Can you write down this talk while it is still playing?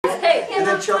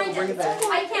Reach up and bring it back.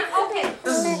 I can't. Okay.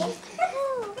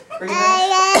 Bring it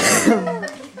back.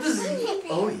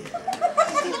 Oh yeah.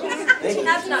 Thank you.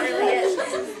 That's not really it.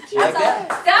 Do you like that?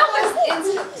 That was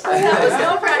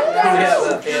no practice.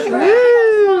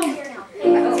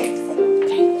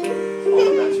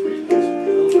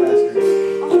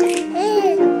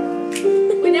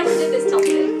 We never did this till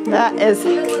today. That is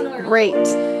great.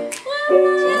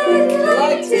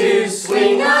 Like to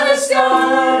swing on a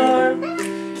star,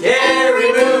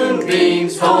 carry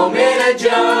moonbeams home in a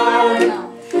jar,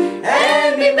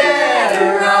 and be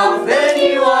better off than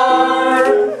you are.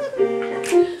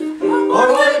 Or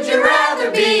would you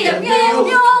rather be a mule?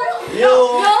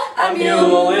 A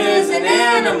mule is an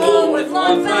animal with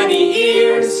long funny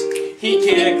ears. He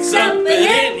kicks up and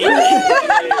in the ears.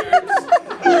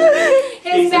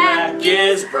 His back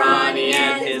is brawny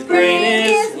and his brain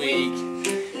is weak.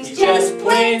 He's just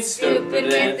plain stupid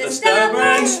with a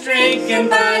stubborn streak. And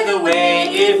by the way,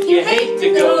 if you hate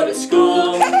to go to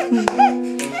school,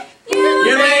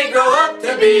 you may grow up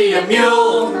to be a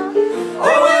mule.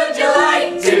 Or would you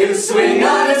like to swing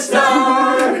on a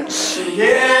star,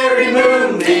 carry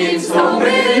moonbeams home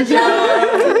in a jar,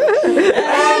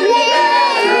 and be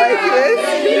better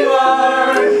than you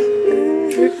are?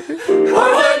 Or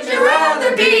would you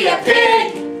rather be a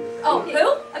pig? Oh,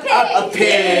 who? A pig. A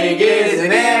pig is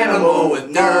an animal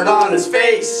with dirt on his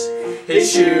face.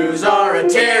 His shoes are a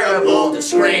terrible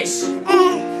disgrace.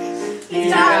 He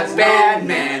has bad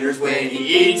manners when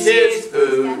he eats his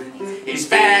food. He's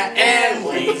fat and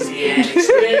lazy and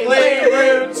extremely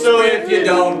rude. So if you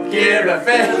don't get a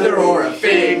feather or a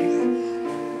fig,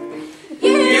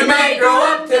 you may grow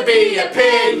up to be a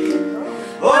pig.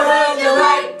 Or would you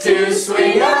like to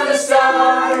swing on a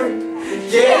star,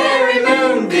 carry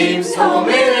moonbeams home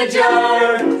in a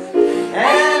jar,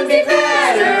 and be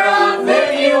better off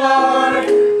than you are?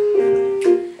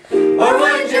 Or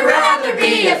would you rather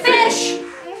be a fish?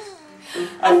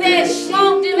 A fish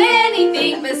won't do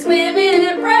anything but swim in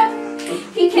a brook.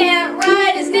 He can't ride